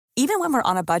Even when we're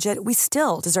on a budget, we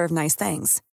still deserve nice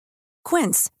things.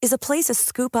 Quince is a place to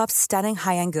scoop up stunning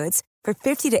high-end goods for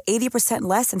 50 to 80%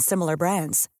 less than similar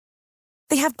brands.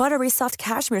 They have buttery soft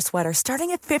cashmere sweaters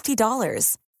starting at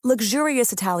 $50,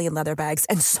 luxurious Italian leather bags,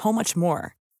 and so much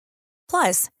more.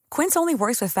 Plus, Quince only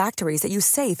works with factories that use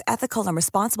safe, ethical, and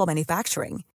responsible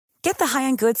manufacturing. Get the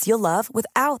high-end goods you'll love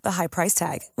without the high price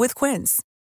tag with Quince.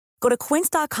 Go to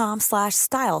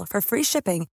quince.com/style for free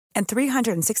shipping and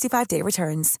 365-day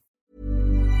returns.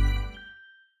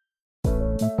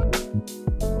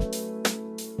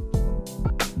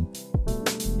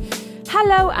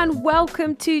 Hello and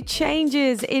welcome to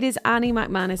Changes. It is Annie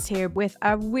McManus here with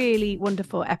a really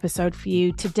wonderful episode for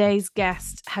you. Today's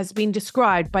guest has been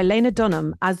described by Lena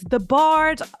Dunham as the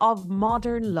bard of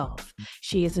modern love.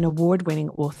 She is an award-winning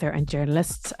author and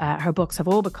journalist. Her books have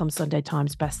all become Sunday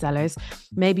Times bestsellers.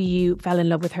 Maybe you fell in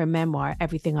love with her memoir,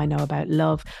 Everything I Know About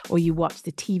Love, or you watched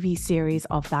the TV series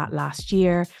of that last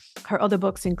year. Her other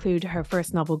books include her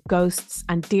first novel, Ghosts,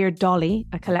 and Dear Dolly,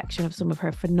 a collection of some of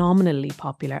her phenomenally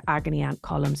popular agony aunt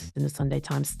columns in the Sunday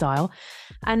Times style.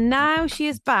 And now she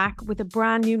is back with a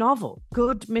brand new novel,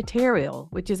 Good Material,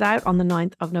 which is out on the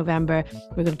 9th of November.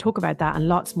 We're going to talk about that and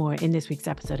lots more in this week's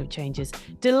episode of Changes.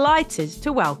 Delighted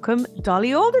to welcome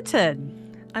Dolly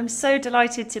Alderton. I'm so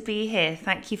delighted to be here.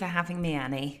 Thank you for having me,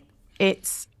 Annie.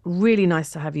 It's really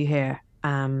nice to have you here.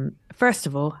 First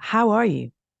of all, how are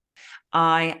you?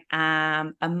 I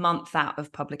am a month out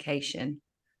of publication,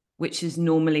 which is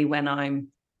normally when I'm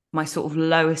my sort of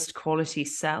lowest quality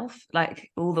self, like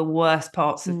all the worst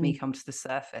parts of me come to the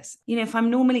surface. You know, if I'm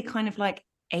normally kind of like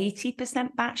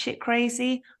 80% batshit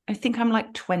crazy, I think I'm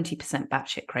like 20%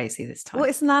 batshit crazy this time. Well,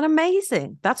 isn't that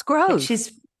amazing? That's gross. Which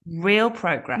is real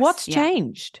progress. What's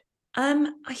changed? I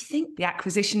think the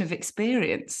acquisition of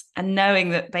experience and knowing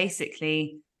that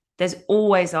basically there's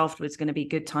always afterwards going to be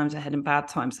good times ahead and bad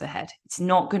times ahead. It's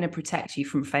not going to protect you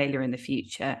from failure in the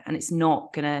future, and it's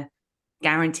not going to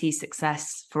guarantee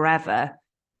success forever.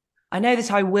 I know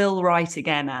that I will write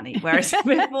again, Annie, whereas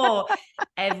before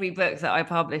every book that I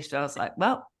published, I was like,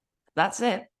 well, that's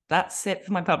it. That's it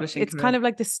for my publishing It's career. kind of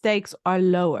like the stakes are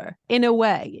lower in a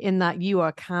way, in that you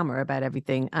are calmer about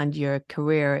everything and your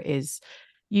career is,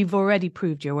 you've already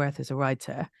proved your worth as a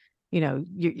writer. You know,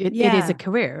 it is a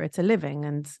career, it's a living,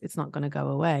 and it's not going to go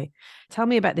away. Tell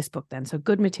me about this book then. So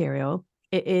Good Material,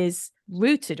 it is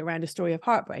rooted around a story of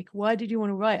heartbreak. Why did you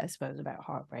want to write, I suppose, about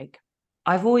heartbreak?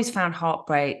 I've always found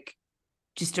heartbreak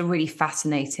just a really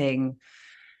fascinating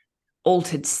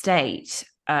altered state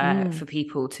for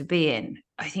people to be in.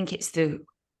 I think it's the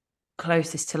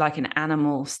closest to like an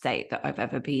animal state that I've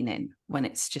ever been in, when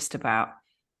it's just about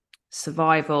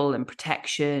survival and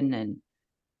protection and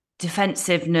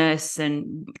defensiveness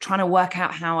and trying to work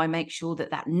out how I make sure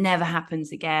that that never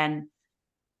happens again.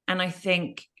 And I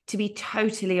think, to be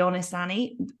totally honest,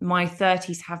 Annie, my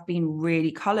 30s have been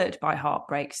really coloured by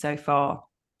heartbreak so far.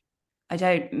 I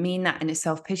don't mean that in a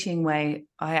self-pitying way.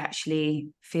 I actually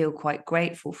feel quite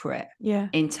grateful for it. Yeah.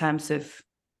 In terms of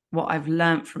what I've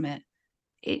learned from it.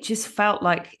 It just felt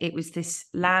like it was this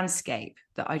landscape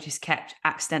that I just kept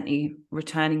accidentally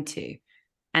returning to.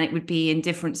 And it would be in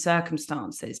different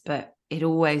circumstances, but it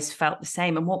always felt the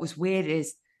same. And what was weird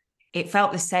is it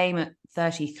felt the same at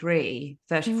 33,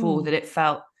 34 that it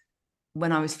felt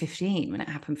when I was 15, when it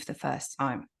happened for the first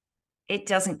time. It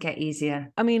doesn't get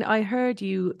easier. I mean, I heard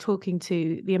you talking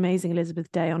to the amazing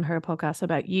Elizabeth Day on her podcast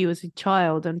about you as a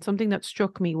child. And something that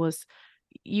struck me was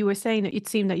you were saying that it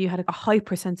seemed that you had a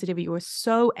hypersensitivity. You were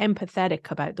so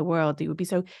empathetic about the world. That you would be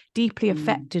so deeply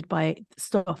affected by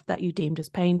stuff that you deemed as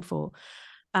painful.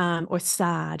 Or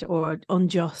sad or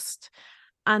unjust.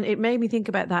 And it made me think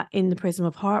about that in the prism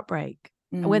of heartbreak.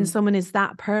 When someone is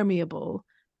that permeable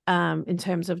in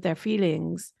terms of their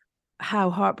feelings, how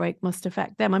heartbreak must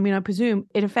affect them. I mean, I presume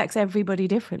it affects everybody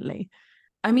differently.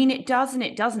 I mean, it does and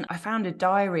it doesn't. I found a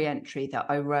diary entry that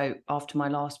I wrote after my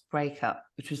last breakup,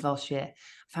 which was last year. I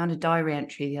found a diary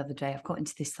entry the other day. I've got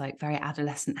into this like very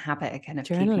adolescent habit again of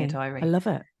keeping a diary. I love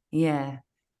it. Yeah.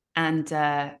 And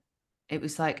it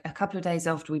was like a couple of days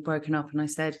after we'd broken up, and I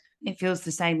said, it feels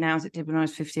the same now as it did when I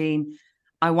was 15.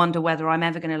 I wonder whether I'm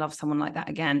ever going to love someone like that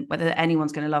again, whether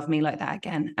anyone's going to love me like that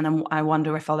again. And I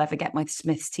wonder if I'll ever get my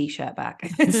Smiths t-shirt back.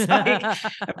 It's like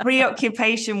a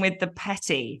preoccupation with the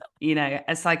petty, you know,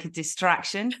 as like a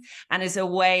distraction and as a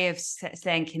way of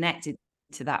staying connected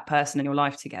to that person in your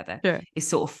life together. Sure. Is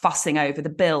sort of fussing over the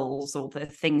bills or the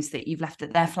things that you've left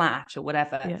at their flat or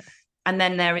whatever. Yeah. And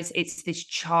then it's this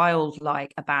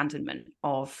childlike abandonment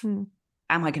of,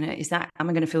 am I going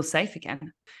to feel safe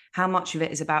again? How much of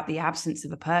it is about the absence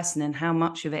of a person and how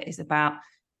much of it is about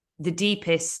the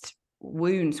deepest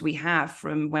wounds we have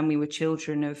from when we were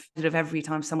children of every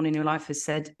time someone in your life has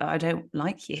said, I don't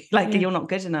like you, like you're not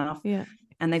good enough. Yeah.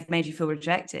 And they've made you feel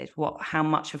rejected. How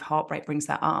much of heartbreak brings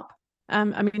that up? I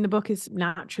mean, the book is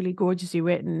naturally gorgeously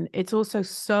written. It's also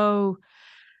so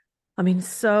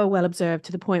well observed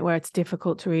to the point where it's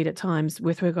difficult to read at times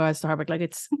with regards to heartbreak. Like,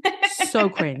 it's so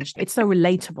cringed. It's so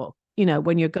relatable, you know,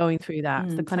 when you're going through that.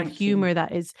 The kind of humor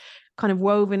that is kind of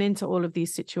woven into all of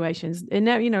these situations. And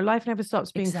now, you know, life never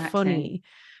stops being funny.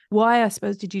 Why, I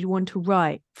suppose, did you want to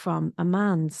write from a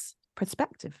man's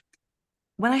perspective?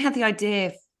 When I had the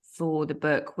idea for the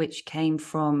book, which came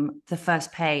from the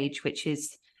first page, which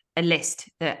is a list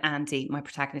that Andy, my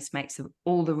protagonist, makes of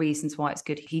all the reasons why it's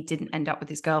good he didn't end up with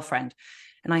his girlfriend.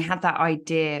 And I had that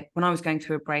idea when I was going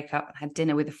through a breakup. I had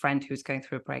dinner with a friend who was going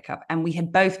through a breakup, and we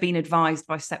had both been advised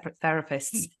by separate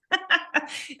therapists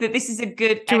that this is a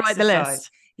good to exercise. Write the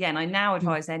list. Yeah, and I now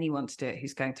advise anyone to do it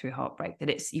who's going through heartbreak,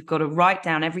 that you've got to write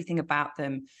down everything about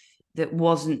them that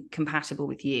wasn't compatible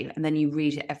with you, and then you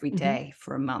read it every day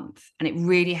for a month, and it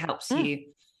really helps you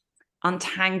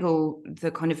untangle the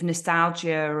kind of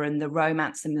nostalgia and the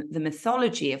romance and the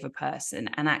mythology of a person,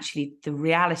 and actually the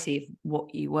reality of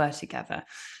what you were together.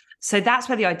 So that's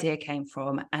where the idea came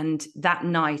from. And that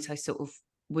night I sort of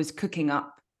was cooking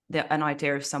up an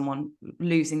idea of someone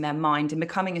losing their mind and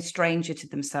becoming a stranger to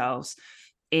themselves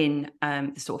in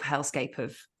the sort of hellscape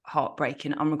of heartbreak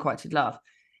and unrequited love.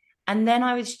 And then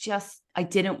I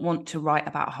didn't want to write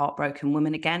about a heartbroken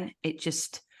woman again. It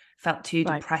just felt too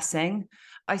depressing.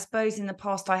 I suppose in the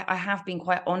past, I have been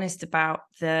quite honest about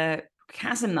the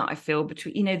chasm that I feel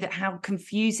between, you know, that how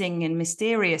confusing and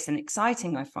mysterious and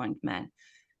exciting I find men.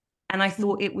 And I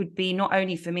thought it would be not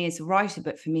only for me as a writer,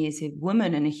 but for me as a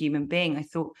woman and a human being. I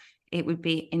thought it would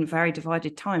be, in very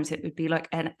divided times, it would be like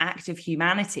an act of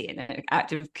humanity and an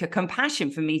act of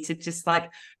compassion for me to just like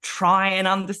try and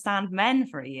understand men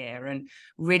for a year and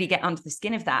really get under the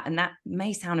skin of that. And that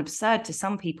may sound absurd to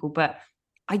some people, but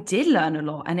I did learn a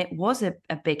lot, and it was a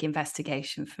big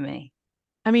investigation for me.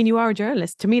 I mean, you are a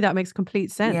journalist. To me, that makes complete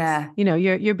sense. Yeah. You know,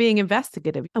 you're being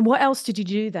investigative. And what else did you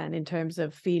do then in terms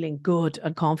of feeling good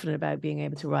and confident about being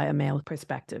able to write a male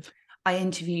perspective? I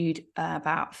interviewed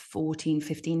about 14,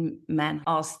 15 men,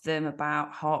 asked them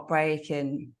about heartbreak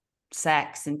and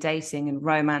sex and dating and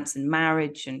romance and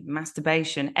marriage and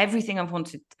masturbation, everything I've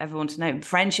wanted everyone to know,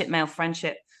 friendship, male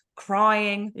friendship,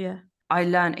 crying. Yeah. I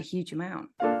learned a huge amount.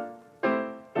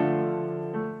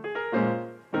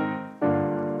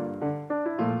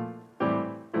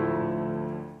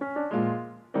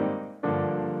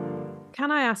 Can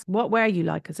I ask, what were you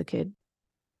like as a kid?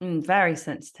 Very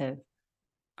sensitive.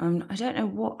 I don't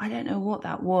know what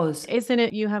that was. Isn't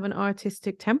it you have an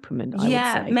artistic temperament? I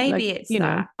would say. Maybe like, it's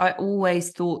that. I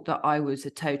always thought that I was a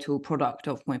total product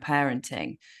of my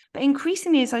parenting. But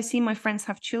increasingly, as I see my friends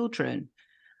have children,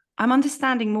 I'm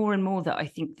understanding more and more that I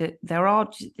think that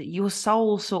that your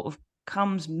soul sort of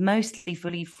comes mostly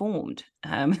fully formed.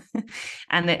 And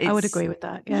that I would agree with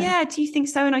that. Yeah, do you think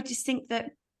so? And I just think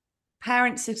that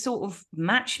parents are sort of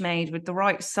match made with the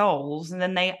right souls, and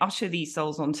then they usher these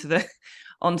souls onto the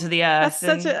earth.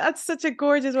 That's such a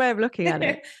gorgeous way of looking at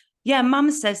it. Yeah, Mum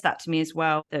says that to me as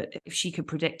well, that if she could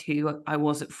predict who I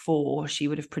was at 4, she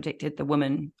would have predicted the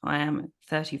woman I am at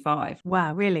 35.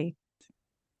 Wow, really?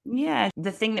 Yeah.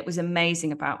 The thing that was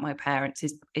amazing about my parents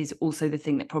is also the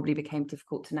thing that probably became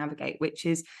difficult to navigate, which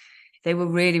is they were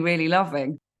really, really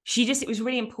loving. It was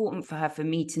really important for her, for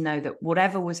me to know that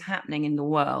whatever was happening in the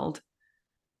world,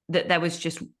 that there was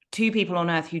just 2 people on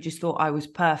earth who just thought I was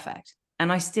perfect.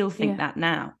 And I still think that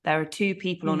now. There are 2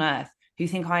 people on earth who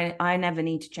think I never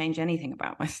need to change anything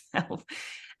about myself.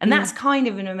 And that's kind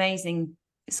of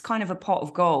it's kind of a pot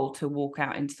of gold to walk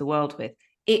out into the world with.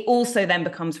 It also then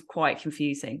becomes quite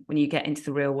confusing when you get into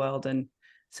the real world. And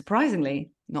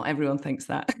surprisingly, not everyone thinks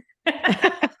that.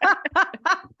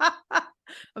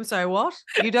 I'm sorry, what?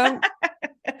 You don't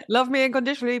love me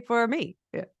unconditionally for me?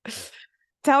 Yeah.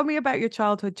 Tell me about your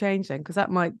childhood change then, because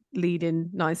that might lead in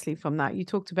nicely from that. You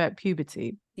talked about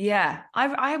puberty. Yeah,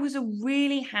 I was a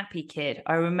really happy kid.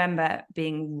 I remember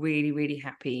being really, really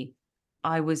happy.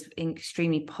 I was an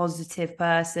extremely positive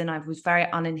person. I was very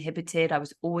uninhibited. I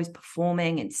was always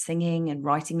performing and singing and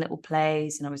writing little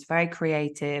plays, and I was very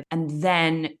creative. And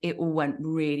then it all went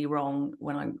really wrong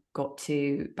when I got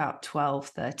to about 12,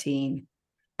 13.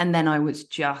 And then I was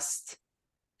just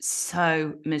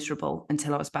so miserable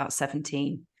until I was about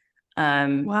 17.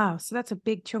 Wow. So that's a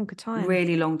big chunk of time.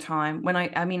 Really long time. When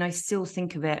I still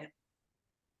think of it,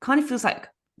 kind of feels like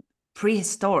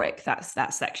prehistoric. That's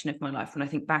that section of my life. When I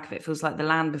think back of it, it feels like the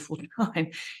land before time.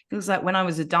 It feels like when I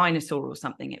was a dinosaur or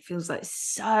something. It feels like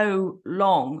so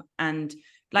long and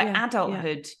Like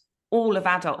adulthood, all of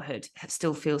adulthood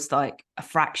still feels like a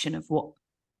fraction of what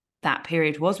that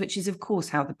period was, which is of course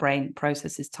how the brain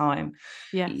processes time,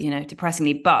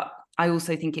 depressingly. But I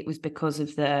also think it was because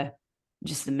of the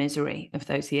misery of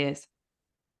those years.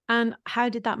 And how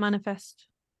did that manifest,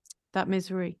 that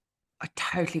misery? I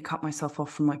totally cut myself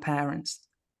off from my parents,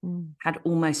 had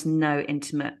almost no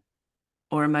intimate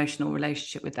or emotional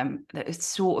relationship with them. It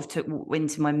sort of took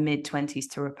into my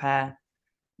mid-20s to repair.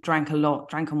 Drank a lot,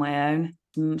 drank on my own,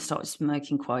 started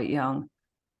smoking quite young.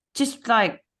 Just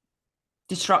like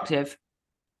destructive,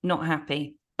 not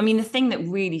happy. I mean, the thing that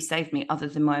really saved me, other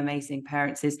than my amazing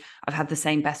parents, is I've had the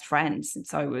same best friend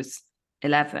since I was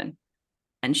 11.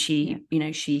 And she,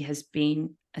 she has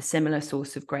been a similar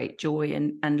source of great joy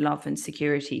and love and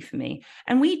security for me.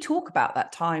 And we talk about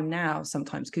that time now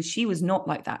sometimes, because she was not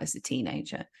like that as a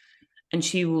teenager. And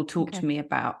she will talk to me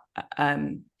about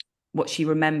what she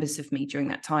remembers of me during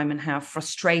that time and how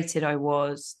frustrated I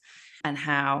was and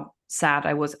how sad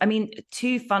I was. I mean,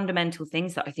 two fundamental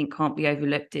things that I think can't be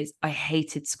overlooked is I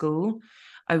hated school.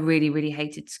 I really, really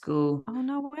hated school. Oh,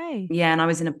 no way. Yeah. And I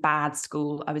was in a bad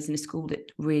school. I was in a school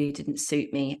that really didn't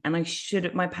suit me. And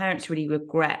my parents really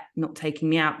regret not taking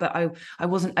me out, but I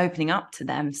wasn't opening up to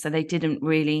them. So they didn't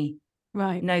really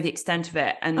know the extent of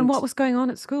it. And what was going on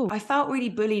at school? I felt really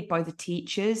bullied by the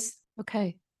teachers.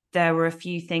 Okay. There were a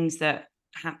few things that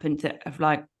happened that have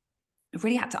I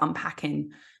really had to unpack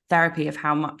in therapy of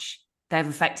how much they've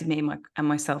affected me and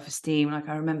my self-esteem. Like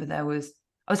I remember I was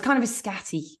kind of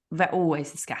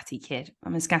always a scatty kid.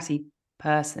 I'm a scatty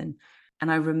person. And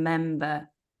I remember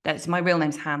my real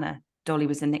name's Hannah. Dolly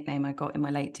was a nickname I got in my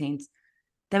late teens.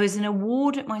 There was an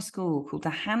award at my school called the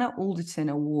Hannah Alderton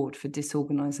Award for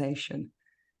Disorganization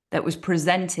that was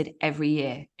presented every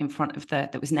year in front of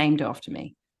that was named after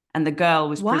me. And the girl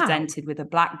was presented with a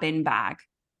black bin bag.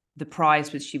 The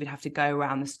prize was she would have to go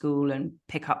around the school and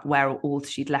pick up where all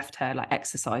she'd left her, like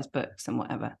exercise books and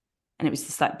whatever. And it was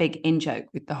this like big in-joke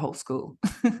with the whole school.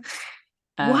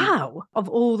 Wow. Of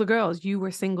all the girls, you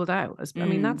were singled out. I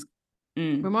mean, that's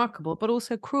remarkable, but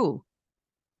also cruel.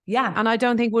 Yeah. And I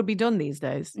don't think would be done these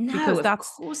days. No, because of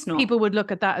course not. People would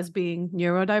look at that as being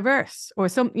neurodiverse or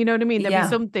you know what I mean? There'd be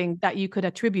something that you could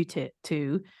attribute it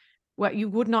to where you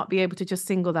would not be able to just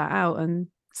single that out and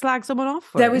slag someone off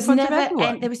for there was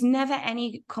never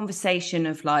any conversation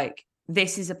of like,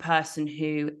 this is a person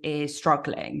who is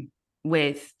struggling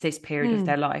with this period of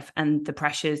their life and the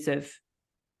pressures of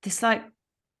this like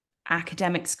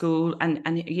academic school and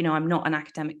I'm not an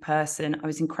academic person. I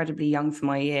was incredibly young for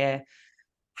my year.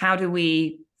 How do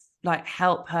we like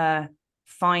help her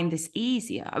find this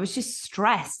easier? I was just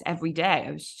stressed every day.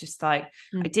 I was just like,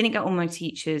 I didn't get all my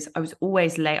teachers. I was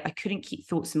always late. I couldn't keep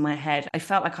thoughts in my head. I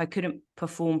felt like I couldn't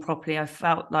perform properly. I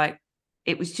felt like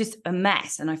it was just a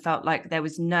mess. And I felt like there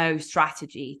was no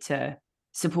strategy to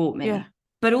support me. Yeah.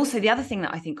 But also the other thing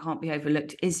that I think can't be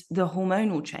overlooked is the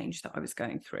hormonal change that I was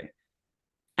going through.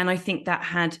 And I think that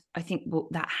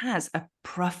has a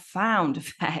profound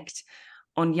effect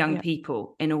on young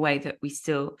people in a way that we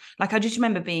still, like, I just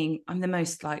remember I'm the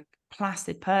most like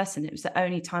placid person. It was the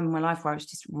only time in my life where I was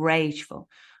just rageful.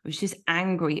 I was just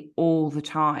angry all the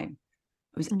time.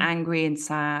 I was angry and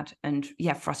sad and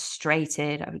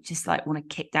frustrated. I would just like want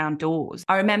to kick down doors.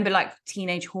 I remember like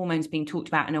teenage hormones being talked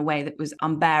about in a way that was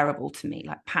unbearable to me,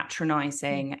 like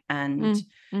patronizing and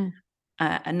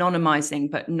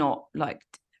anonymizing, but not like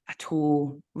at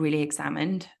all really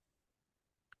examined.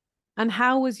 And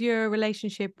how was your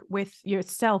relationship with your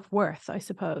self-worth, I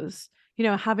suppose? You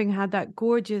know, having had that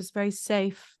gorgeous, very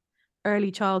safe early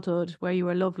childhood where you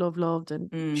were loved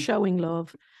and showing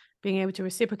love, being able to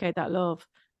reciprocate that love.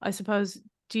 I suppose,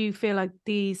 do you feel like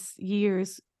these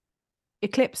years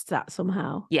eclipsed that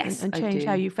somehow? Yes, and changed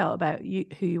how you felt about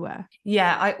who you were?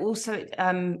 Yeah, I also,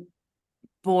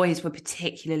 boys were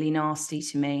particularly nasty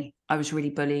to me. I was really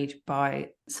bullied by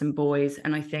some boys,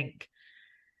 and I think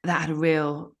that had a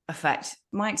real effect.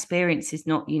 My experience is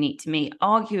not unique to me.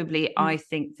 Arguably, I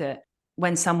think that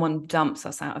when someone dumps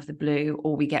us out of the blue,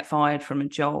 or we get fired from a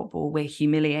job, or we're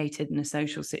humiliated in a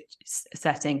social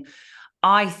setting,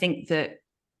 I think that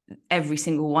every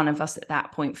single one of us at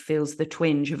that point feels the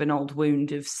twinge of an old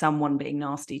wound of someone being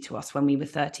nasty to us when we were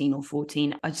 13 or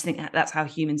 14. I just think that's how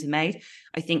humans are made.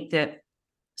 I think that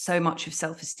so much of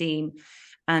self-esteem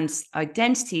and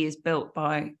identity is built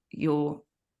by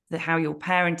how you're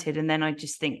parented. And then I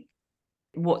just think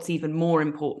what's even more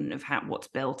important of what's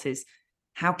built is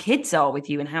how kids are with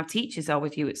you and how teachers are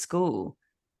with you at school.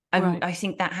 I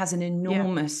think that has an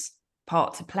enormous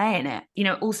part to play in it. You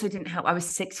know, it also didn't help. I was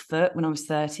 6 foot when I was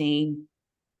 13.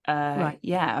 I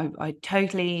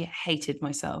totally hated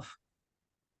myself.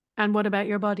 And what about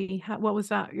your body? What was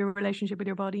that, your relationship with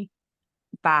your body?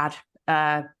 Bad.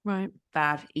 Right.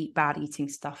 Bad eating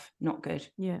stuff. Not good.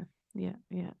 Yeah.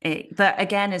 But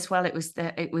again, as well, it was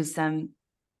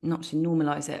not to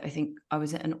normalize it. I think I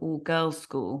was at an all-girls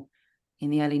school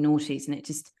in the early noughties, and it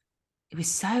was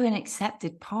so an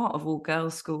accepted part of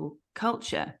all-girls school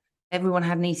culture. Everyone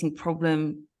had an eating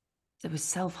problem. There was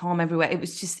self-harm everywhere. It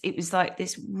was like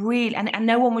this really, and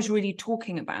no one was really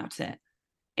talking about it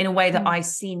in a way that I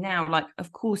see now. Like,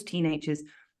 of course, teenagers,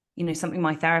 something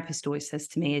my therapist always says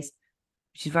to me is,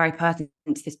 which is very pertinent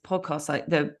to this podcast, like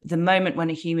the moment when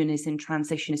a human is in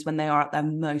transition is when they are at their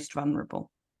most vulnerable.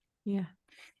 Yeah.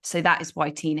 So that is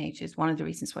why one of the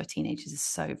reasons why teenagers are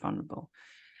so vulnerable.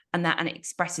 And it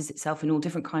expresses itself in all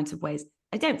different kinds of ways.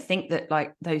 I don't think that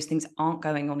like those things aren't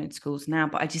going on in schools now,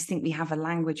 but I just think we have a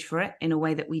language for it in a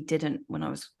way that we didn't when I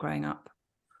was growing up.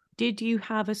 Did you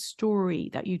have a story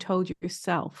that you told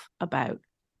yourself about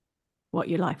what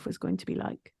your life was going to be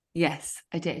like? Yes,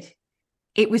 I did.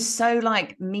 It was so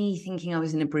like me thinking I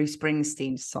was in a Bruce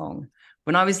Springsteen song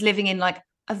when I was living in like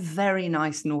a very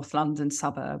nice North London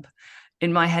suburb.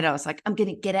 In my head, I was like, I'm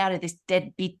going to get out of this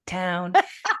deadbeat town.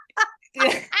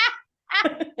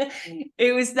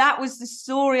 That was the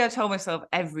story I told myself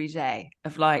every day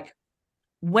of like,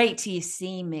 wait till you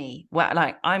see me. Well,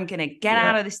 like, I'm going to get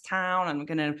out of this town. I'm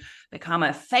going to become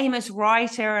a famous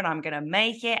writer and I'm going to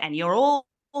make it. And you're all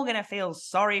going to feel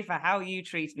sorry for how you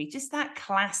treat me. Just that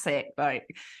classic, like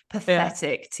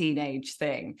pathetic teenage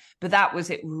thing. But that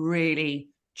was it, really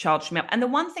charged me up. And the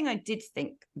one thing I did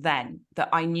think then that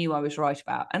I knew I was right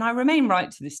about, and I remain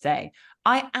right to this day,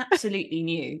 I absolutely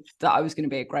knew that I was going to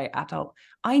be a great adult.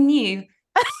 I knew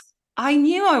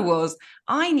I was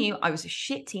a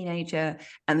shit teenager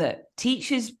and that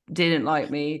teachers didn't like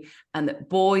me and that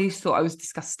boys thought I was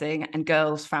disgusting and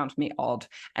girls found me odd.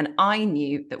 And I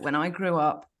knew that when I grew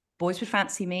up, boys would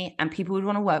fancy me and people would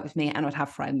want to work with me and I'd have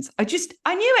friends. I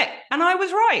knew it. And I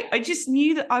was right. I just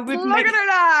knew that I would Look at her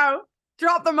now.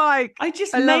 Drop the mic. I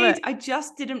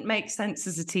just didn't make sense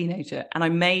as a teenager and I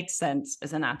made sense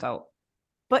as an adult.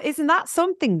 But isn't that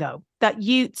something though, that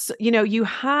you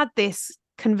had this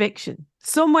conviction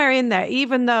somewhere in there,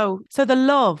 even though, so the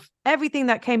love, everything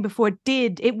that came before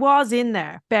it was in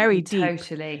there, buried deep.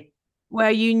 Totally.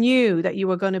 Where you knew that you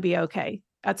were going to be okay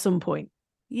at some point.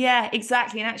 Yeah,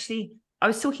 exactly. And actually, I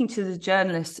was talking to the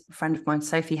journalist friend of mine,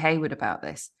 Sophie Hayward, about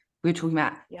this. We were talking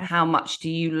about how much do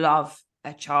you love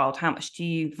a child? How much do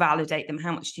you validate them?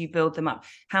 How much do you build them up?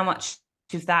 How much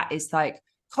of that is like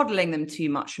coddling them too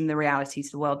much from the realities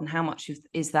of the world? And how much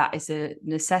is that is a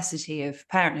necessity of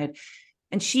parenthood?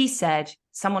 And she said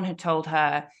someone had told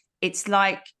her, it's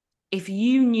like if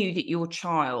you knew that your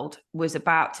child was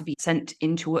about to be sent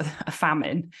into a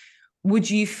famine, would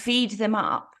you feed them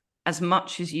up as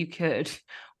much as you could?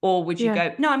 Or would you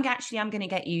go, no, I'm going to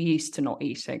get you used to not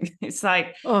eating. It's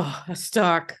like, oh, that's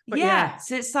dark. Yeah.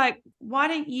 So it's like, why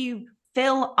don't you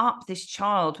fill up this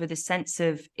child with a sense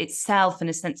of itself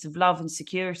and a sense of love and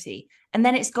security? And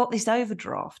then it's got this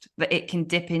overdraft that it can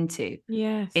dip into.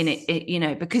 Yes. In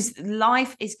it, because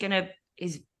life is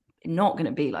not going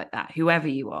to be like that, whoever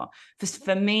you are.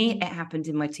 For me, it happened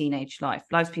in my teenage life.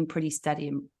 Life's been pretty steady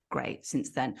and great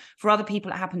since then. For other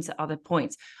people, it happens at other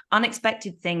points.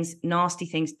 Unexpected things, nasty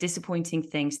things, disappointing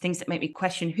things that make me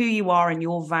question who you are and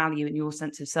your value and your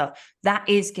sense of self. That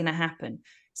is going to happen.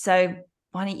 So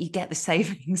why don't you get the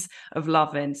savings of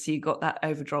love in so you got that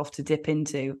overdraft to dip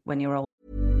into when you're old?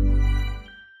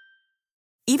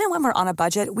 Even when we're on a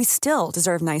budget, we still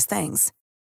deserve nice things.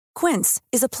 Quince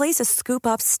is a place to scoop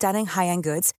up stunning high-end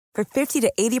goods for 50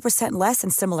 to 80% less than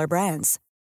similar brands.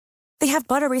 They have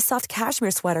buttery soft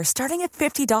cashmere sweaters starting at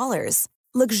 $50,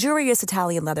 luxurious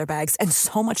Italian leather bags, and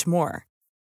so much more.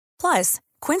 Plus,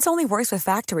 Quince only works with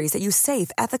factories that use safe,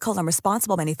 ethical, and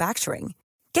responsible manufacturing.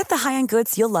 Get the high-end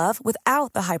goods you'll love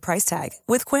without the high price tag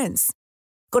with Quince.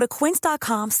 Go to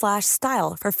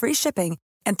quince.com/style for free shipping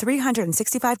and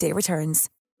 365-day returns.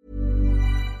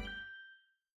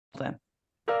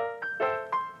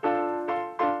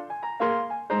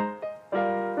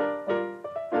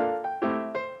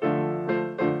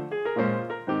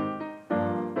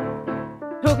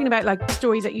 Talking about like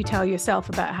stories that you tell yourself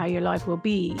about how your life will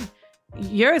be,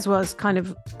 yours was kind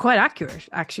of quite accurate,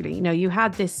 actually. You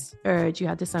had this urge, you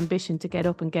had this ambition to get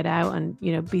up and get out and,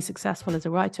 be successful as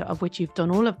a writer, of which you've done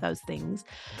all of those things.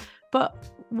 But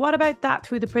what about that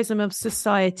through the prism of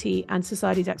society and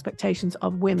society's expectations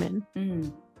of women?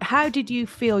 How did you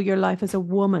feel your life as a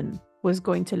woman was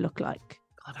going to look like?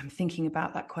 God, I'm thinking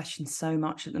about that question so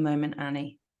much at the moment,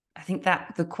 Annie. I think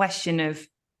that the question of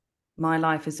my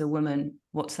life as a woman,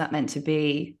 what's that meant to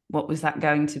be? What was that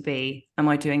going to be? Am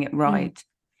I doing it right?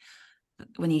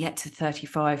 When you get to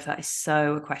 35, that is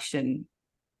so a question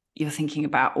you're thinking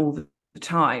about all the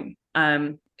time.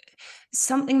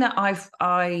 Something that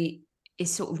I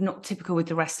is sort of not typical with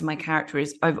the rest of my character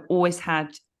is I've always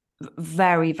had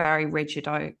very, very rigid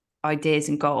ideas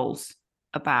and goals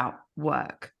about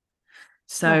work.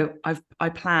 So I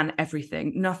plan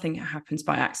everything. Nothing happens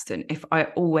by accident. If I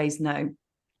always know,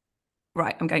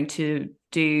 right, I'm going to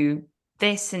do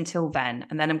this until then,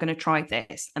 and then I'm going to try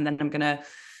this, and then I'm going to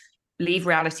leave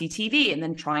reality TV and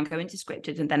then try and go into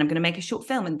scripted, and then I'm going to make a short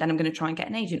film, and then I'm going to try and get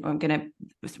an agent, or I'm going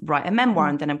to write a memoir,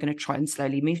 and then I'm going to try and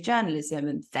slowly move journalism,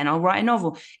 and then I'll write a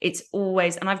novel. It's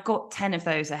always, and I've got 10 of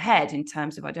those ahead in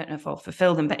terms of, I don't know if I'll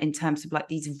fulfill them, but in terms of like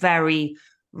these very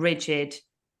rigid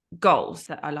goals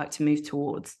that I like to move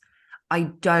towards. I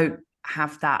don't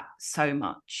have that so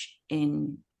much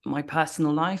in my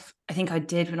personal life. I think I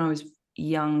did when I was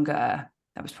younger.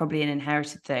 That was probably an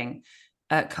inherited thing.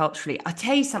 Culturally, I'll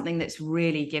tell you something that's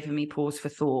really given me pause for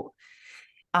thought.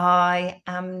 I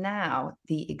am now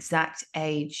the exact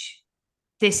age,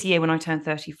 this year when I turned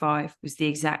 35 was the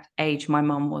exact age my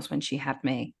mum was when she had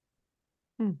me.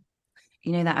 You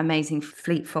know that amazing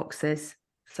Fleet Foxes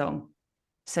song?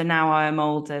 So now I am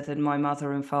older than my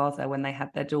mother and father when they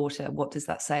had their daughter. What does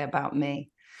that say about me?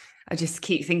 I just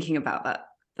keep thinking about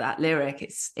that lyric.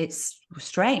 It's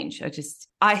strange.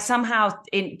 I somehow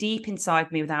deep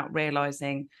inside me, without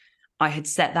realizing, I had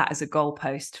set that as a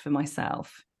goalpost for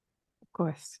myself. Of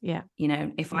course, yeah. You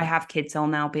know, if I have kids, I'll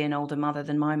now be an older mother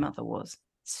than my mother was.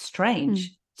 It's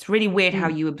strange. It's really weird how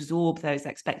you absorb those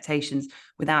expectations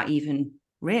without even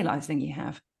realizing you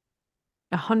have.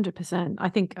 100%. I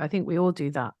think we all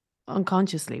do that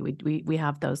unconsciously. We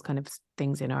have those kind of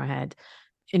things in our head,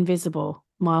 invisible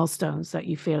milestones that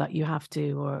you feel like you have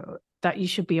to, or that you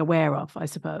should be aware of, I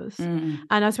suppose. And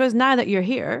I suppose now that you're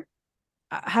here,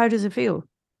 how does it feel?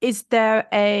 Is there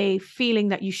a feeling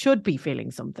that you should be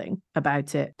feeling something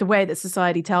about it, the way that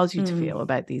society tells you to feel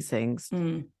about these things?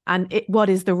 And what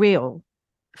is the real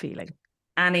feeling?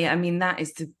 Annie, I mean, that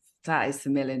is the $1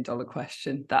 million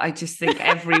question that I just think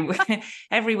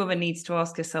every woman needs to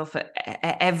ask herself at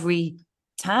every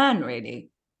turn, really.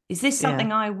 Is this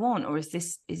something I want, or is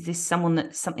this something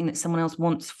that someone else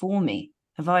wants for me?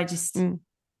 Have I just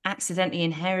accidentally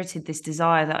inherited this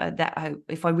desire that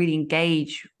if I really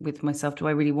engage with myself, do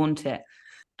I really want it?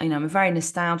 You know, I'm a very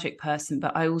nostalgic person,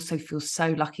 but I also feel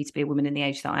so lucky to be a woman in the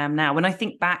age that I am now. When I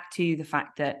think back to the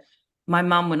fact that my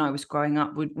mum, when I was growing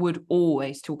up, would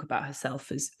always talk about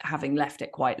herself as having left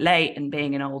it quite late and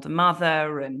being an older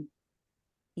mother. And,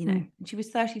 you know, she was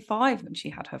 35 when she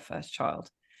had her first child.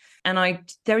 And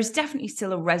there is definitely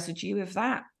still a residue of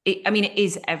that. It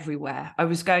is everywhere. I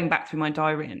was going back through my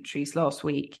diary entries last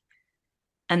week,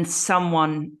 and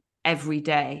someone every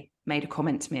day made a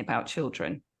comment to me about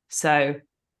children. So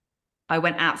I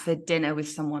went out for dinner with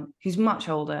someone who's much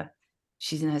older.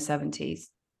 She's in her 70s.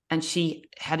 And she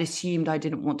had assumed I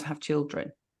didn't want to have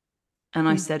children. And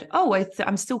I said,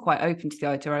 I'm still quite open to the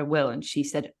idea I will. And she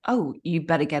said, oh, you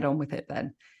better get on with it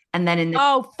then. And then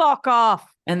fuck off.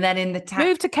 And then in the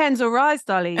move to Kensal Rise,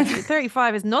 Dolly.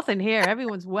 35 is nothing here.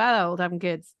 Everyone's well old having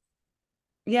kids.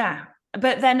 Yeah.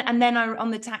 But then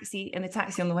on the taxi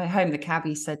on the way home, the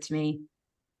cabbie said to me,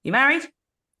 you married?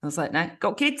 I was like, no.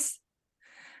 Got kids?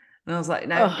 And I was like,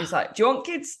 no. He's like, do you want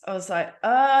kids? I was like,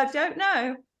 I don't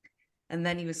know. And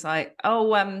then he was like,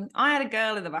 I had a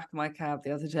girl in the back of my cab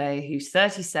the other day who's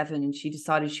 37, and she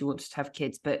decided she wanted to have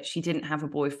kids, but she didn't have a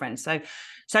boyfriend. So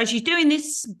she's doing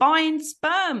this buying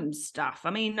sperm stuff. I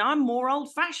mean, I'm more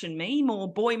old fashioned,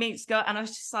 more boy meets girl. And I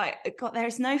was just like, God, there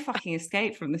is no fucking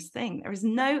escape from this thing. There is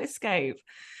no escape.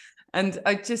 And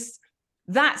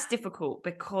that's difficult,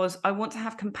 because I want to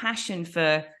have compassion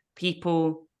for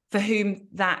people for whom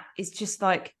that is just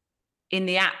like,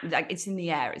 it's in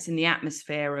the air, it's in the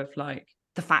atmosphere of like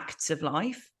the facts of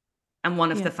life. And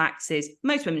one of the facts is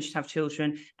most women should have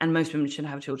children, and most women should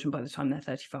have children by the time they're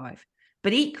 35.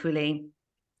 But equally,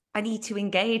 I need to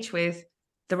engage with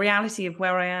the reality of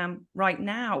where I am right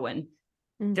now, and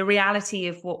the reality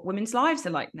of what women's lives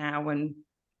are like now, and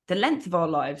the length of our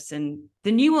lives, and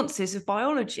the nuances of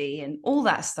biology and all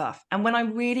that stuff. And when I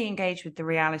really engage with the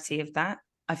reality of that,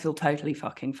 I feel totally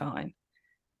fucking fine.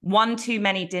 One too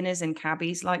many dinners and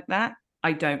cabbies like that,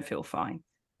 I don't feel fine.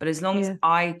 But as long as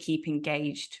I keep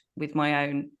engaged with my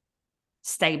own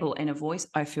stable inner voice,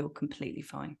 I feel completely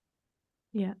fine.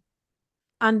 Yeah.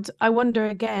 And I wonder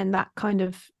again, that kind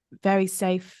of very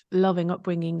safe, loving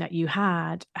upbringing that you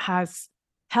had has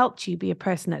helped you be a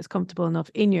person that's comfortable enough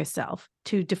in yourself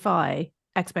to defy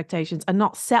expectations and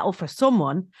not settle for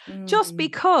someone just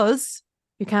because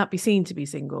you can't be seen to be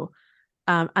single,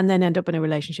 and then end up in a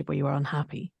relationship where you are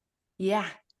unhappy. Yeah,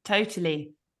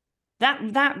 totally.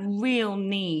 That real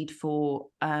need for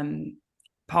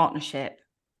partnership,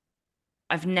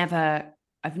 I've never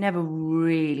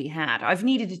really had. I've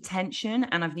needed attention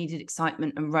and I've needed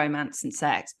excitement and romance and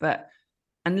sex,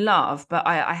 and love, but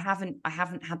I haven't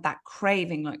had that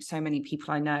craving like so many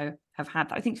people I know have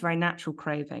had. I think it's a very natural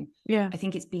craving. Yeah. I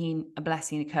think it's been a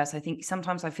blessing and a curse. I think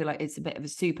sometimes I feel like it's a bit of a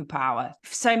superpower.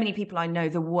 For so many people I know,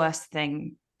 the worst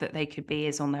thing that they could be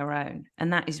is on their own.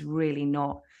 And that is really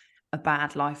not a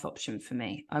bad life option for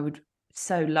me. I would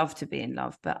so love to be in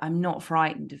love, but I'm not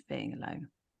frightened of being alone.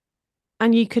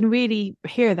 And you can really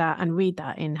hear that and read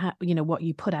that in what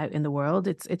you put out in the world.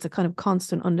 It's a kind of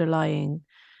constant underlying,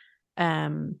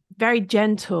 very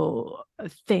gentle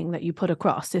thing that you put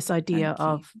across, this idea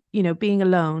of, being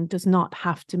alone does not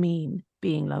have to mean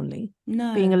being lonely.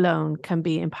 No. Being alone can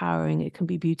be empowering. It can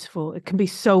be beautiful. It can be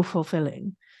so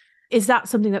fulfilling. Is that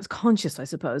something that's conscious, I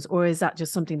suppose, or is that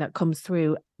just something that comes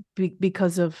through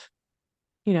because of,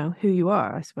 who you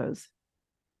are, I suppose?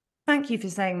 Thank you for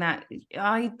saying that.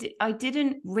 I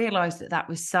didn't realize that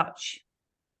was such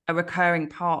a recurring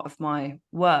part of my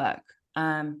work.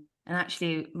 And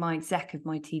actually, my exec of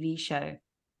my TV show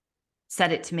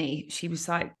said it to me. She was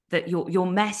like, that your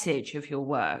message of your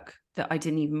work that I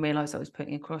didn't even realize I was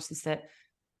putting across is that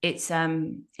it's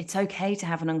okay to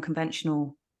have an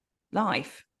unconventional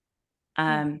life.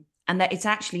 And that it's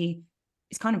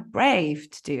kind of brave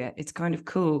to do it. It's kind of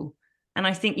cool. And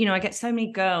I think, I get so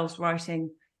many girls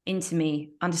writing into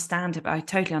me, I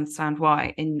totally understand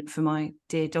why, for my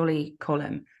Dear Dolly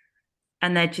column.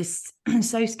 And they're just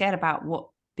so scared about what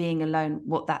being alone,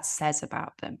 what that says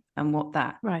about them and what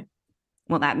that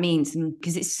means. And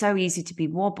because it's so easy to be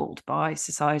wobbled by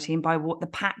society and by what the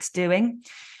pack's doing.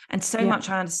 And so much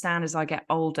I understand as I get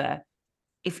older,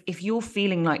 if you're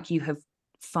feeling like you have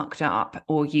fucked up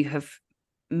or you have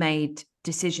made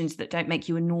decisions that don't make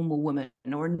you a normal woman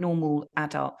or a normal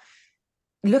adult,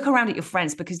 look around at your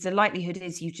friends, because the likelihood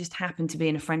is you just happen to be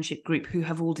in a friendship group who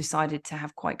have all decided to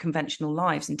have quite conventional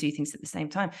lives and do things at the same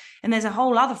time. And there's a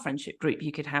whole other friendship group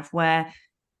you could have where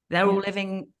they're all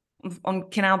living on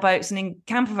canal boats and in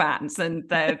camper vans, and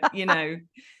they're,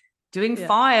 doing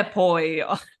fire poi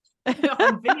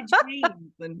on village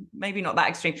greens, and maybe not that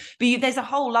extreme, but there's a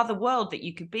whole other world that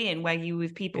you could be in where you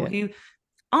with people who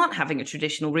aren't having a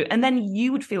traditional route, and then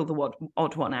you would feel the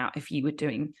odd one out if you were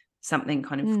doing something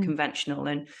kind of conventional.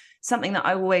 And something that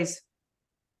I always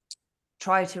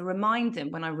try to remind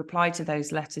them when I reply to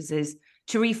those letters is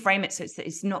to reframe it so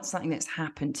it's not something that's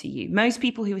happened to you. Most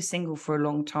people who are single for a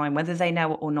long time, whether they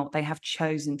know it or not, they have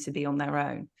chosen to be on their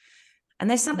own. And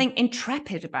there's something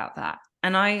intrepid about that.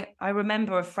 And I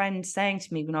remember a friend saying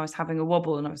to me when I was having a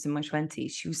wobble and I was in my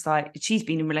 20s, she was like, she's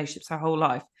been in relationships her whole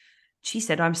life. She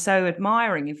said, I'm so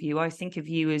admiring of you. I think of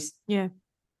you as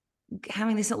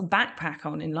having this little backpack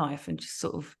on in life and just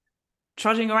sort of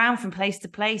trudging around from place to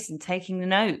place and taking the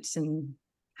notes and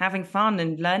having fun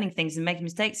and learning things and making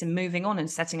mistakes and moving on and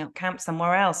setting up camp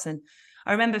somewhere else. And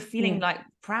I remember feeling like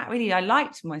really, I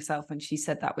liked myself when she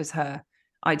said that was her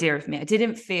idea of me. I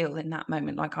didn't feel in that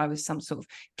moment like I was some sort of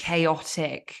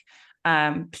chaotic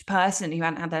person who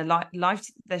hadn't had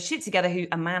their shit together, who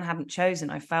a man hadn't chosen.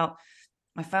 I felt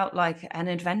like an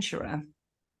adventurer.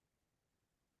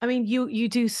 I mean, you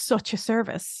do such a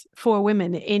service for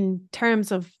women in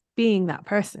terms of being that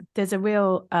person. There's a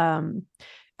real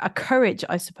a courage,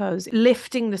 I suppose,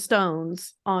 lifting the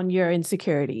stones on your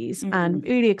insecurities and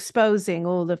really exposing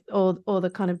all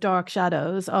the kind of dark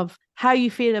shadows of how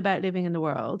you feel about living in the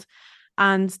world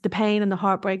and the pain and the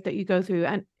heartbreak that you go through.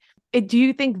 And do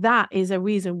you think that is a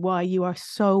reason why you are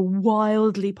so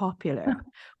wildly popular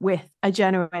with a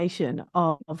generation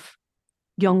of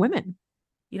young women?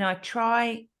 I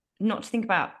try not to think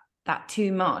about that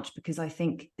too much, because I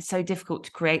think it's so difficult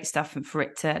to create stuff and for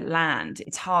it to land.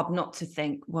 It's hard not to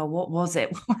think, well, what was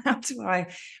it? How do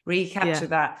I recapture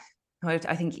that?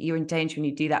 I think you're in danger when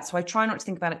you do that. So I try not to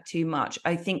think about it too much.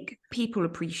 I think people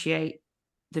appreciate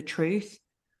the truth.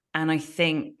 And I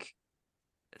think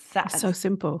that's so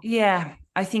simple. Yeah.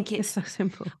 I think it's so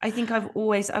simple. I think I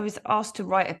was asked to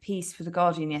write a piece for The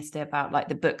Guardian yesterday about like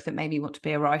the book that made me want to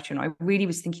be a writer. And I really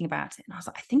was thinking about it. And I was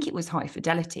like, I think it was High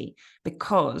Fidelity,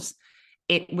 because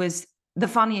it was the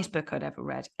funniest book I'd ever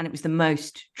read. And it was the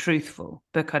most truthful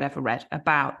book I'd ever read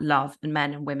about love and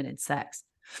men and women and sex.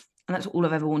 And that's all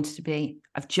I've ever wanted to be.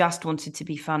 I've just wanted to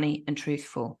be funny and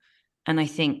truthful. And I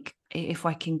think if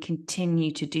I can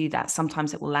continue to do that,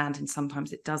 sometimes it will land and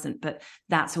sometimes it doesn't. But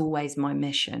that's always my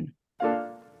mission.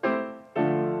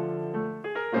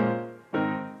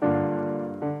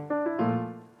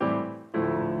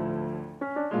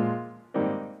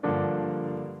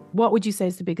 What would you say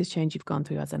is the biggest change you've gone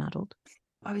through as an adult?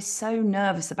 I was so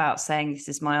nervous about saying this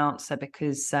is my answer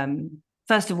because,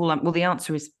 first of all, well, the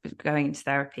answer is going into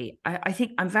therapy. I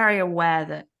think I'm very aware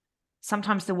that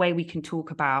sometimes the way we can talk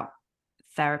about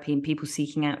therapy and people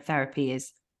seeking out therapy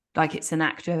is like it's an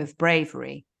act of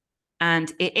bravery.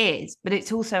 And it is, but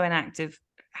it's also an act of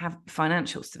have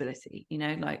financial stability,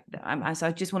 so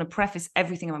I just want to preface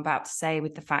everything I'm about to say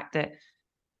with the fact that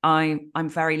I'm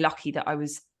very lucky that I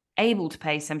was able to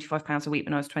pay £75 a week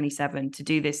when I was 27 to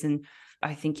do this. And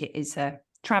I think it is a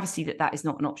travesty that is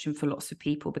not an option for lots of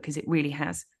people, because it really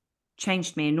has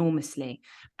changed me enormously.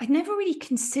 I'd never really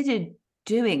considered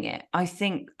doing it. I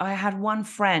think I had one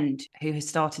friend who has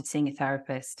started seeing a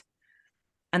therapist,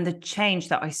 and the change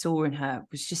that I saw in her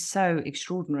was just so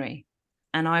extraordinary.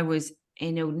 And I was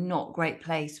in a not great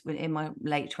place in my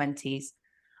late 20s.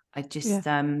 I just,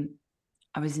 I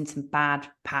was in some bad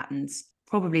patterns,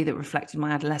 probably that reflected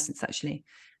my adolescence, actually.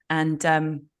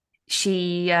 And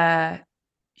she kind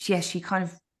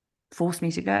of forced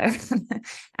me to go.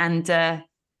 And I'm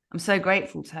so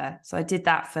grateful to her. So I did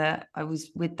that I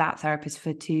was with that therapist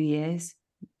for 2 years,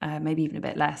 maybe even a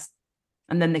bit less.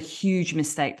 And then the huge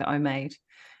mistake that I made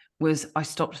was I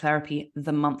stopped therapy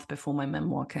the month before my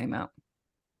memoir came out.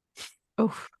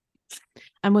 Oh,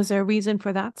 and was there a reason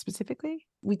for that specifically?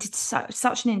 We did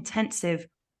such an intensive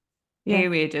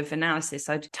period of analysis.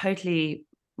 I'd totally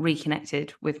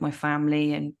reconnected with my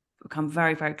family and become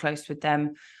very, very close with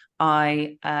them.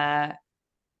 I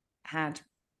had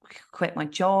quit my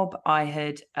job. I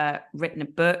had written a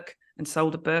book and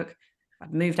sold a book.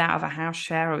 I'd moved out of a house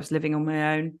share. I was living on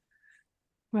my own.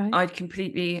 Right.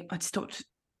 I'd stopped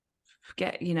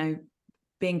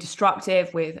being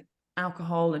destructive with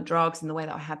alcohol and drugs in the way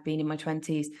that I had been in my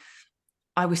 20s.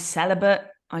 I was celibate.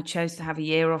 I chose to have a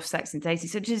year off sex and dating.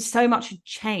 So just so much had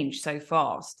changed so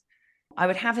fast. I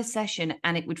would have a session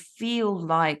and it would feel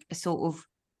like a sort of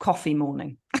coffee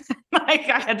morning. Like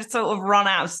I had sort of run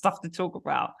out of stuff to talk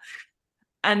about.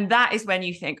 And that is when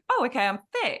you think, oh, okay, I'm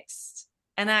fixed.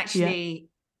 And actually,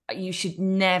 I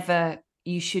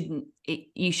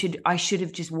should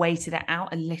have just waited it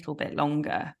out a little bit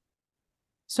longer.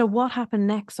 So what happened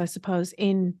next, I suppose,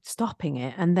 in stopping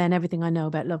it, and then everything I know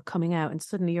about love coming out, and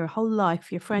suddenly your whole life,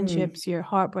 your friendships, your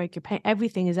heartbreak, your pain,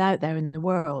 everything is out there in the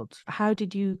world. How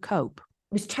did you cope?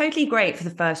 It was totally great for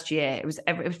the first year. It was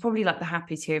probably like the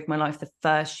happiest year of my life. The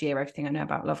first year, everything I know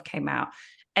about love came out.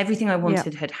 Everything I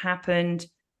wanted had happened.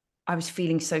 I was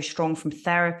feeling so strong from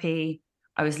therapy.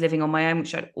 I was living on my own,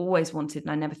 which I'd always wanted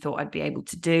and I never thought I'd be able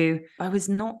to do. I was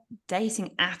not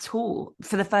dating at all.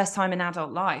 For the first time in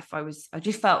adult life, I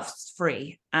just felt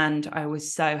free and I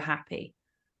was so happy.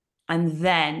 And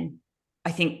then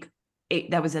I think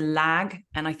there was a lag,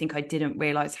 and I think I didn't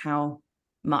realize how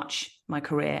much my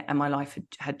career and my life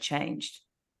had changed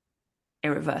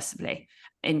irreversibly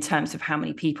in terms of how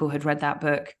many people had read that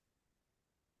book.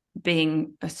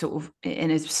 Being a sort of,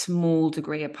 in a small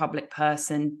degree, a public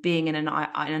person, being an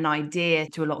idea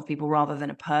to a lot of people rather than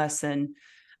a person,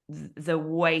 the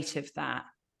weight of that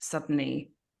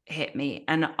suddenly hit me.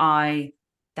 And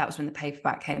that was when the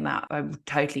paperback came out. I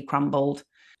totally crumbled.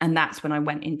 And that's when I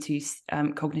went into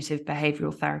cognitive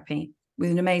behavioral therapy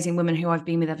with an amazing woman who I've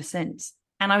been with ever since.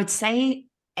 And I would say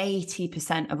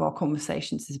 80% of our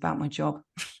conversations is about my job.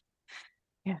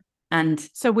 And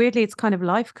so weirdly, it's kind of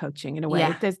life coaching in a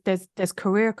way. There's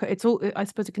career. It's all. I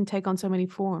suppose it can take on so many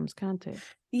forms, can't it?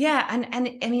 Yeah, and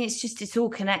I mean, it's all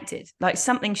connected. Like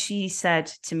something she said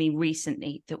to me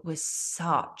recently that was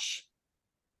such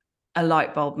a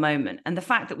light bulb moment, and the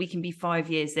fact that we can be 5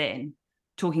 years in,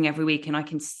 talking every week,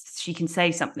 and she can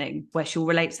say something where she'll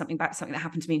relate something back to something that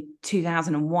happened to me in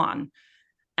 2001,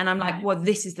 and I'm like, well,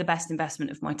 this is the best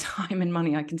investment of my time and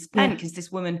money I can spend, because this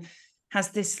woman has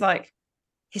this like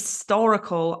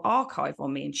historical archive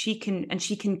on me, and she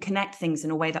can connect things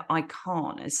in a way that I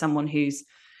can't as someone who's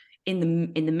in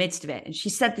the midst of it. And she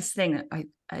said this thing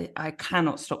that I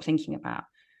cannot stop thinking about.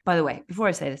 By the way, before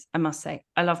I say this, I must say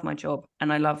I love my job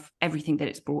and I love everything that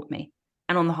it's brought me.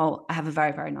 And on the whole, I have a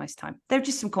very, very nice time. There are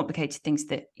just some complicated things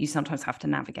that you sometimes have to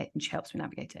navigate, and she helps me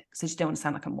navigate it, because I just don't want to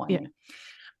sound like I'm whining.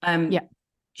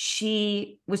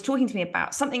 She was talking to me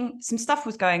about some stuff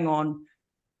was going on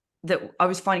that I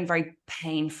was finding very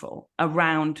painful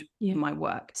around my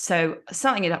work. So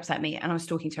something had upset me, and I was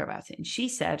talking to her about it. And she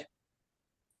said,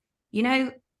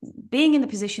 being in the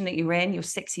position that you're in, you're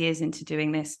 6 years into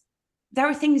doing this, there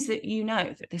are things that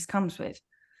that this comes with.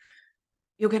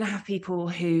 You're going to have people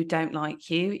who don't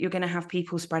like you. You're going to have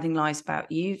people spreading lies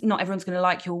about you. Not everyone's going to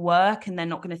like your work, and they're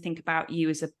not going to think about you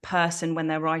as a person when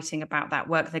they're writing about that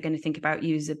work. They're going to think about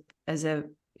you as a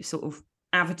sort of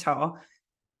avatar.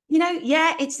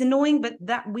 Yeah, it's annoying, but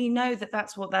that we know that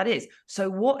that's what that is. So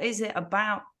what is it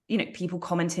about, people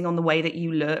commenting on the way that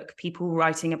you look, people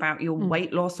writing about your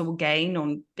weight loss or gain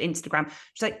on Instagram?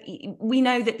 It's like, we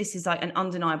know that this is like an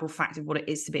undeniable fact of what it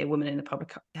is to be a woman in the public,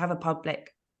 to have a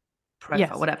public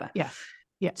profile, whatever.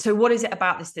 Yeah. So what is it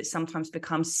about this that sometimes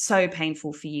becomes so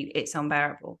painful for you? It's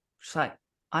unbearable. It's like,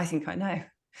 I think I know.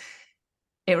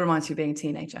 It reminds me of being a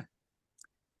teenager.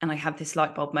 And I had this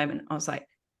light bulb moment. I was like,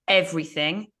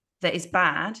 everything that is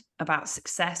bad about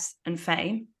success and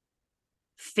fame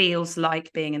feels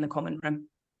like being in the common room.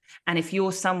 And if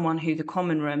you're someone who the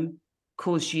common room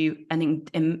caused you an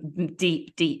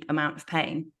deep, deep amount of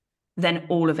pain, then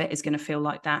all of it is going to feel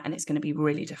like that. And it's going to be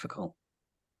really difficult.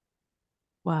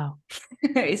 Wow.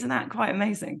 Isn't that quite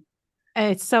amazing?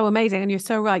 It's so amazing. And you're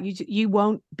so right. You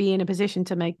won't be in a position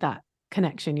to make that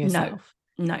connection yourself.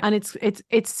 No. And it's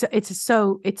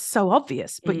so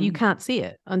obvious, but you can't see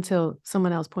it until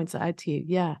someone else points it out to you.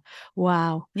 Yeah.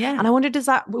 Wow. Yeah. And I wonder, does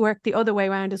that work the other way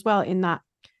around as well, in that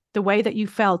the way that you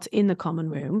felt in the common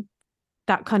room,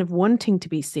 that kind of wanting to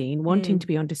be seen, wanting to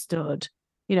be understood,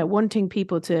 wanting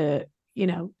people to,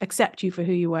 accept you for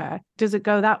who you were. Does it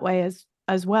go that way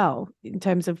as well in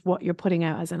terms of what you're putting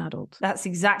out as an adult? That's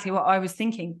exactly what I was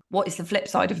thinking. What is the flip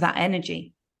side of that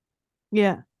energy?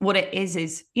 Yeah. What it is,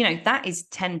 that is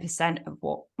 10% of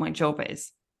what my job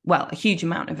is. Well, a huge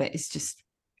amount of it is just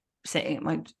sitting at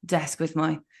my desk with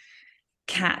my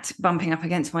cat bumping up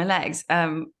against my legs,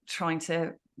 trying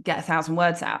to get 1,000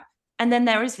 words out. And then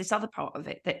there is this other part of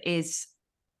it that is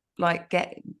like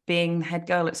being head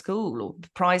girl at school, or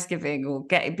prize giving, or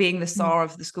being the star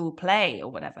of the school play or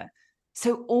whatever.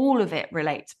 So all of it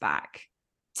relates back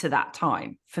to that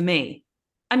time for me.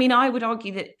 I mean, I would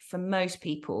argue that for most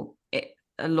people,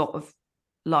 a lot of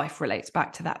life relates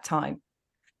back to that time.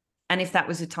 And if that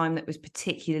was a time that was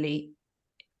particularly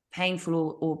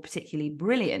painful or particularly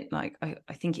brilliant, like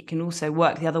I think it can also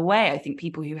work the other way. I think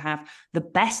people who have the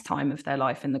best time of their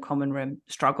life in the common room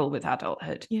struggle with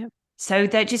adulthood. Yeah. So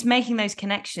they're just making those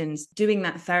connections. Doing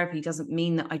that therapy doesn't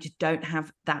mean that I just don't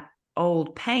have that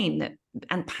old pain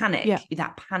and panic,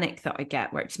 that panic that I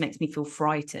get where it just makes me feel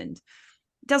frightened.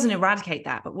 It doesn't eradicate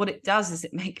that, but what it does is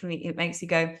it makes you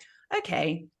go,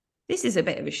 okay, this is a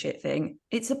bit of a shit thing.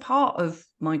 It's a part of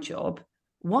my job.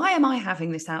 Why am I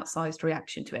having this outsized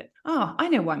reaction to it? Oh, I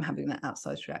know why I'm having that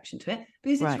outsized reaction to it,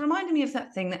 because it's reminding me of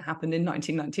that thing that happened in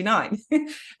 1999.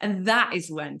 And that is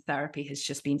when therapy has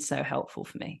just been so helpful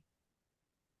for me.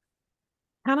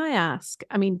 Can I ask,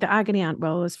 I mean, the agony aunt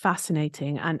role is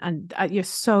fascinating, and you're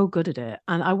so good at it.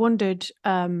 And I wondered,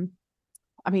 I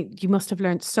mean, you must have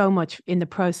learned so much in the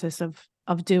process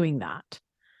of doing that.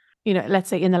 Let's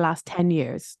say in the last 10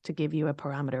 years, to give you a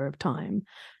parameter of time,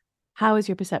 how has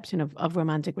your perception of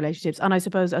romantic relationships, and I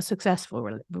suppose a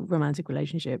successful romantic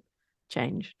relationship,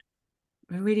 changed?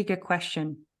 A really good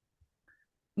question.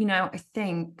 I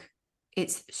think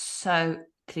it's so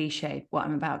cliche what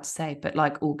I'm about to say, but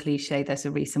like all cliche, there's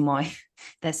a reason why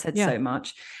they're said so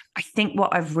much. I think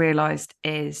what I've realized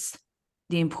is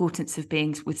the importance of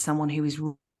being with someone who is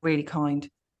really kind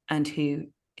and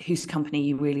whose company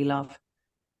you really love.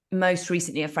 Most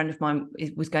recently, a friend of mine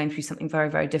was going through something very,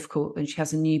 very difficult, and she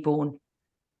has a newborn.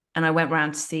 And I went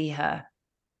round to see her,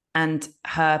 and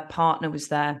her partner was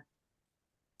there,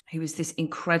 who was this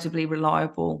incredibly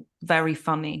reliable, very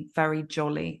funny, very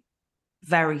jolly,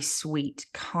 very sweet,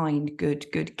 kind,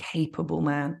 good, capable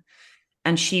man.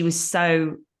 And she was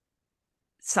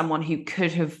someone who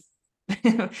could have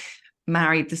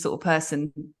married the sort of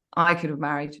person I could have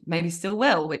married, maybe still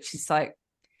will, which is like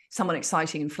someone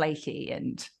exciting and flaky,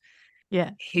 and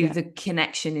the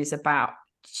connection is about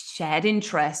shared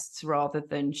interests rather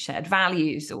than shared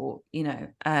values, or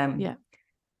and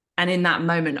in that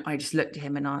moment I just looked at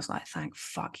him and I was like, thank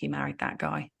fuck he married that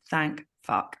guy. Thank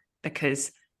fuck,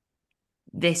 because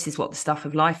this is what the stuff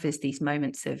of life is, these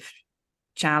moments of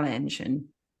challenge, and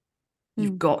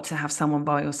you've got to have someone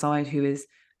by your side who is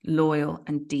loyal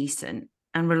and decent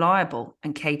and reliable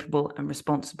and capable and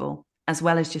responsible, as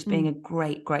well as just being a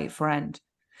great friend.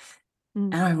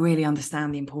 And I really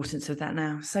understand the importance of that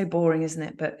now. So boring, isn't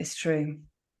it? But it's true.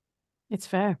 It's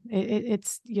fair.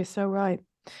 It's you're so right.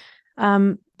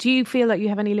 Do you feel like you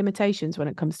have any limitations when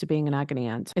it comes to being an agony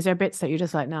aunt? Is there bits that you're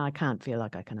just like, no, I can't feel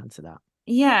like I can answer that?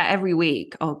 Yeah, every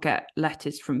week I'll get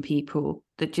letters from people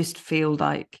that just feel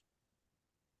like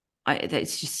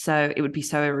it would be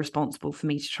so irresponsible for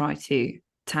me to try to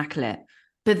tackle it.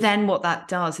 But then what that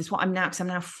does is because I'm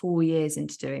now 4 years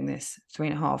into doing this,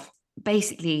 3.5.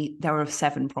 Basically, there are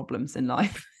 7 problems in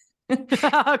life.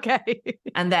 Okay.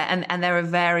 And there are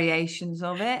variations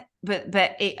of it, but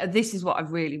this is what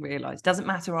I've really realized. Doesn't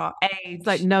matter our age. It's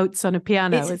like notes on a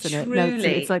piano, isn't it? Notes,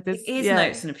 it's like this. It is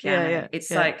notes on a piano.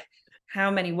 It's yeah. like, how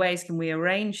many ways can we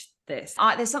arrange this?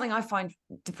 There's something I find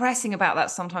depressing about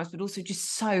that sometimes, but also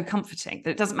just so comforting,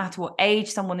 that it doesn't matter what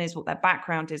age someone is, what their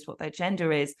background is, what their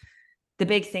gender is. The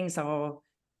big things are,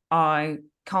 I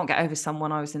can't get over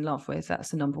someone I was in love with.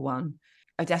 That's the number one.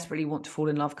 I desperately want to fall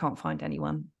in love, can't find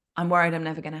anyone. I'm worried I'm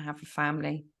never going to have a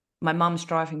family. My mum's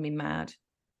driving me mad.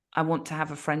 I want to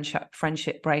have a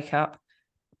friendship breakup.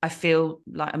 I feel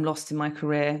like I'm lost in my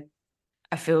career.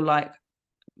 I feel like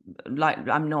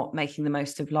I'm not making the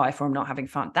most of life, or I'm not having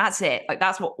fun. That's it. Like,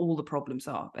 that's what all the problems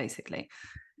are, basically.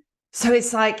 So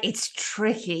it's like, it's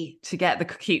tricky to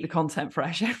keep the content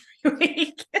fresh every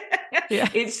week. Yeah.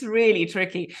 It's really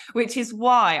tricky, which is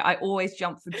why I always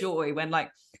jump for joy when, like,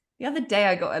 the other day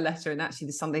I got a letter, and actually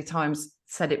the Sunday Times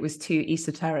said it was too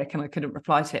esoteric and I couldn't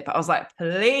reply to it. But I was like,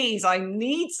 please, I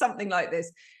need something like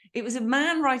this. It was a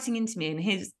man writing into me, and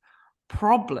his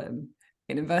problem,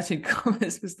 in inverted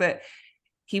commas, was that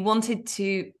he wanted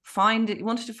to find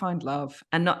love.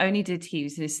 And not only he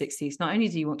was in his 60s, not only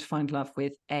did he want to find love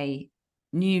with a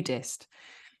nudist,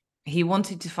 he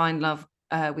wanted to find love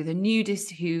with a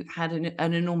nudist who had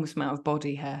an enormous amount of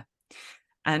body hair.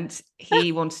 And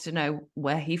he wanted to know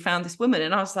where he found this woman.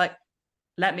 And I was like,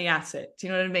 let me at it. Do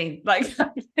you know what I mean? Like,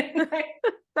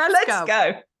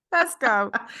 let's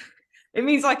go. It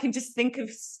means I can just think of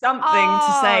something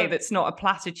to say that's not a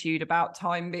platitude about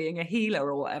time being a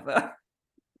healer or whatever.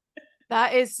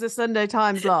 That is the Sunday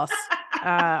Times loss.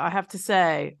 I have to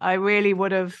say, I really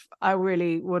would have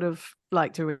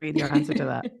liked to read your answer to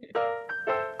that.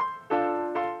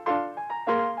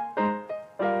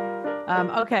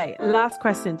 Okay, last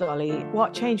question, Dolly.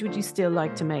 What change would you still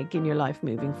like to make in your life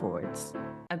moving forwards?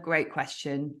 A great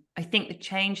question. I think the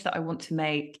change that I want to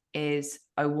make is,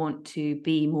 I want to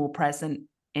be more present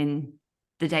in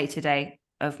the day-to-day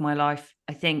of my life.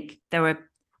 I think there are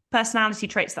personality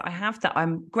traits that I have that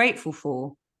I'm grateful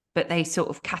for, but they sort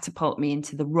of catapult me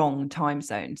into the wrong time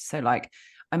zones. So, like,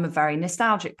 I'm a very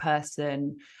nostalgic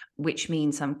person, which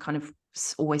means I'm kind of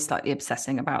always slightly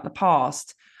obsessing about the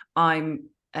past. I'm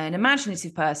an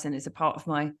imaginative person as a part of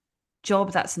my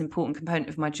job. That's an important component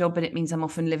of my job, but it means I'm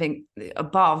often living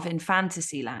above in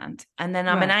fantasy land. And then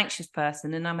I'm an anxious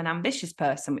person, and I'm an ambitious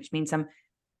person, which means I'm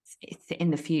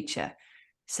in the future.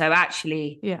 So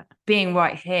actually, being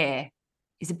right here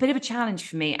is a bit of a challenge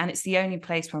for me, and it's the only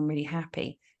place where I'm really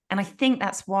happy. And I think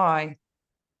that's why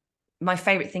my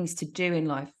favorite things to do in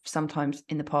life, sometimes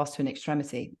in the past to an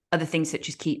extremity, are the things that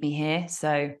just keep me here.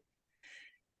 So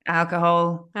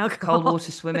alcohol, cold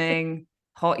water swimming,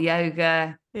 hot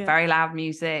yoga, very loud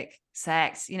music,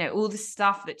 sex, all the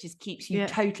stuff that just keeps you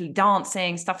totally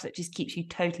dancing, stuff that just keeps you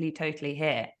totally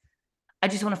here. I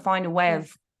just want to find a way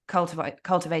of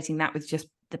cultivating that with just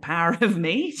the power of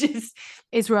me.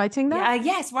 Is writing that?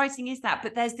 Yes, writing is that.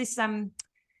 But there's this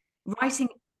writing.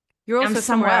 You're also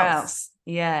somewhere else.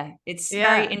 Yeah, it's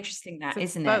very interesting, that,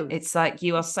 isn't it? It's like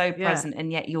you are so present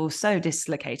and yet you're so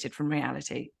dislocated from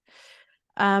reality.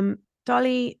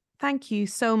 Dolly, thank you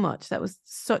so much. That was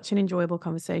such an enjoyable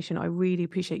conversation. I really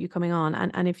appreciate you coming on.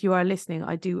 And if you are listening,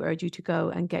 I do urge you to go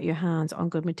and get your hands on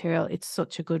Good Material. It's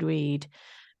such a good read.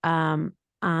 And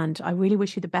I really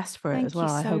wish you the best for it as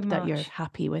well. I hope that you're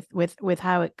happy with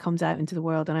how it comes out into the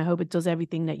world. And I hope it does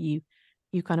everything that you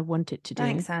kind of want it to do.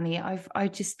 Thanks, Annie. I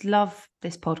just love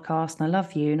this podcast, and I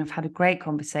love you, and I've had a great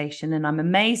conversation, and I'm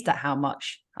amazed at how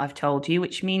much I've told you,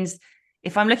 which means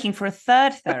if I'm looking for a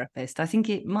third therapist, I think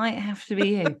it might have to be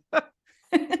you.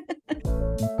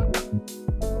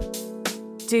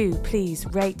 Do please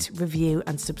rate, review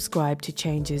and subscribe to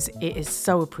Changes. It is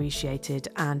so appreciated.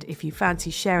 And if you fancy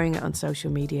sharing it on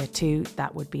social media too,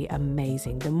 that would be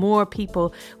amazing. The more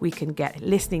people we can get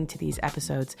listening to these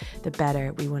episodes, the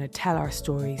better. We want to tell our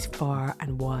stories far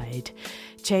and wide.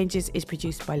 Changes is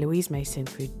produced by Louise Mason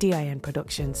through DIN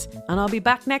Productions. And I'll be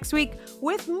back next week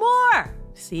with more.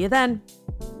 See you then.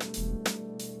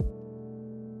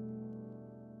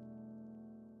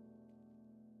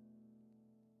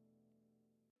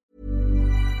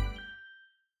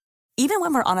 Even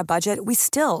when we're on a budget, we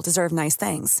still deserve nice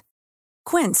things.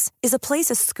 Quince is a place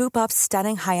to scoop up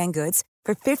stunning high-end goods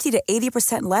for 50 to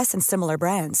 80% less than similar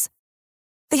brands.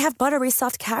 They have buttery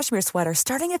soft cashmere sweaters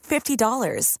starting at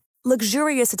 $50,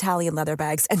 luxurious Italian leather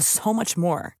bags, and so much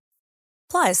more.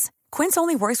 Plus, Quince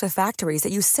only works with factories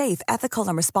that use safe, ethical,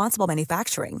 and responsible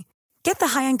manufacturing. Get the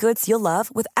high-end goods you'll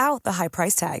love without the high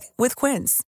price tag with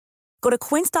Quince. Go to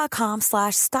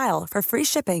quince.com/style for free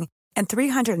shipping and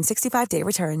 365-day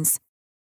returns.